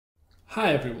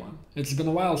Hi everyone, it's been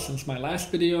a while since my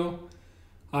last video.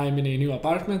 I'm in a new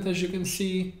apartment as you can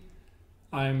see.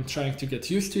 I'm trying to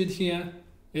get used to it here.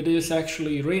 It is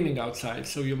actually raining outside,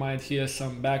 so you might hear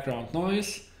some background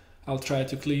noise. I'll try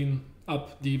to clean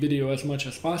up the video as much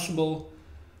as possible.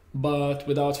 But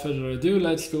without further ado,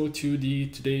 let's go to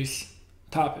today's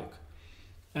topic.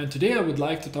 And today I would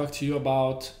like to talk to you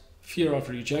about fear of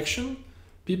rejection,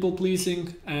 people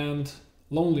pleasing, and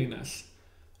loneliness.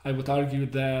 I would argue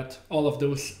that all of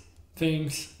those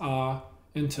things are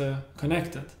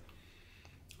interconnected.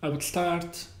 I would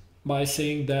start by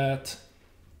saying that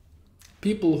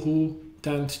people who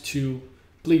tend to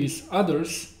please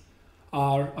others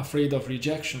are afraid of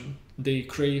rejection. They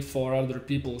crave for other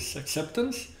people's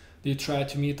acceptance. They try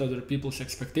to meet other people's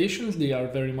expectations. They are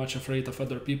very much afraid of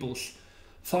other people's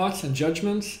thoughts and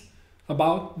judgments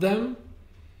about them.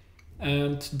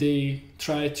 And they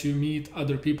try to meet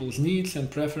other people's needs and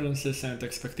preferences and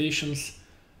expectations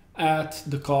at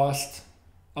the cost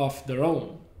of their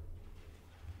own.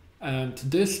 And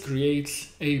this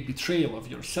creates a betrayal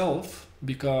of yourself,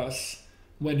 because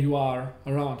when you are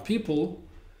around people,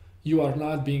 you are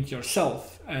not being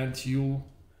yourself and you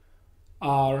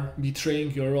are betraying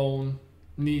your own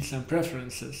needs and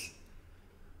preferences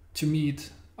to meet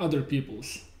other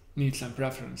people's needs and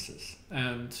preferences.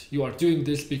 And you are doing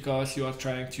this because you are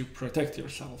trying to protect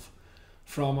yourself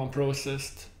from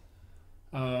unprocessed,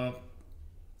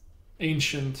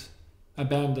 ancient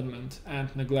abandonment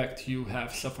and neglect you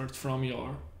have suffered from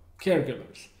your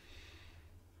caregivers.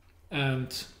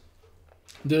 And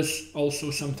this also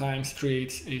sometimes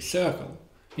creates a circle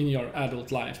in your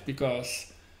adult life,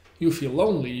 because you feel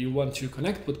lonely, you want to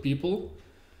connect with people,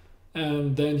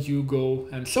 and then you go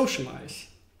and socialize.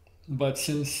 But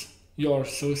since your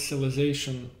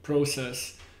socialization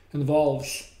process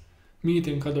involves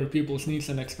meeting other people's needs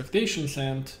and expectations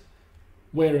and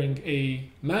wearing a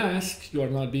mask, you are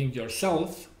not being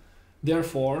yourself.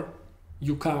 Therefore,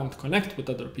 you can't connect with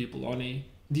other people on a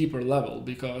deeper level,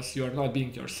 because you are not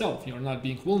being yourself, you are not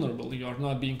being vulnerable, you are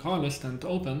not being honest and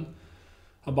open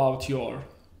about your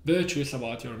virtues,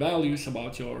 about your values,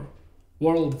 about your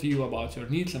worldview, about your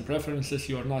needs and preferences.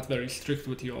 You are not very strict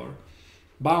with your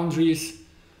boundaries.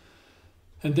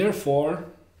 And therefore,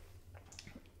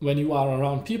 when you are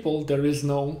around people, there is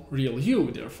no real you.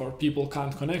 Therefore, people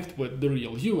can't connect with the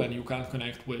real you, and you can't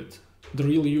connect with the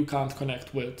real you, can't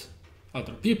connect with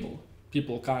other people.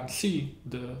 People can't see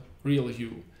the real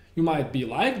you. You might be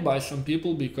liked by some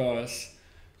people because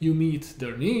you meet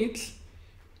their needs.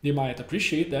 They might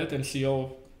appreciate that and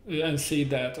say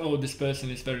that, oh, this person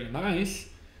is very nice.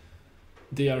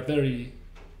 They are very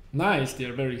nice, they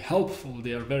are very helpful,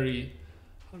 they are very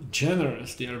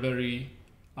generous, they are very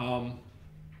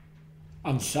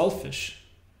unselfish,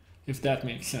 if that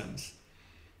makes sense.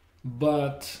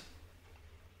 But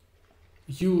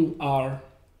you are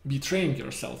betraying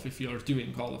yourself if you are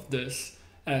doing all of this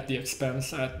at the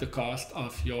expense, at the cost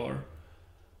of your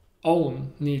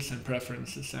own needs and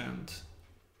preferences and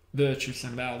virtues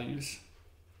and values,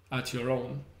 at your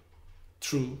own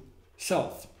true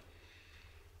self.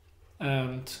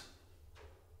 And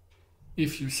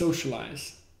if you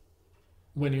socialize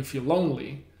when you feel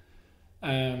lonely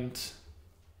and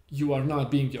you are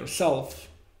not being yourself,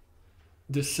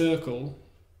 the circle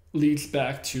leads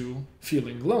back to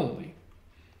feeling lonely.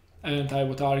 And I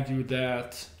would argue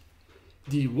that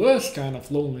the worst kind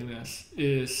of loneliness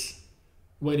is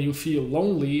when you feel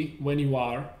lonely when you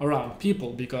are around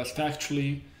people, because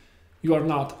factually you are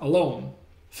not alone.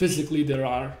 Physically there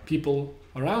are people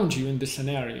around you in this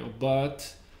scenario,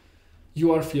 but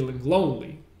you are feeling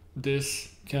lonely.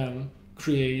 This can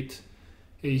create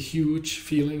a huge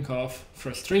feeling of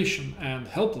frustration and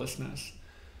helplessness,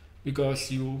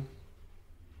 because you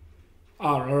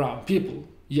are around people,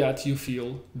 yet you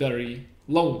feel very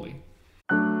lonely.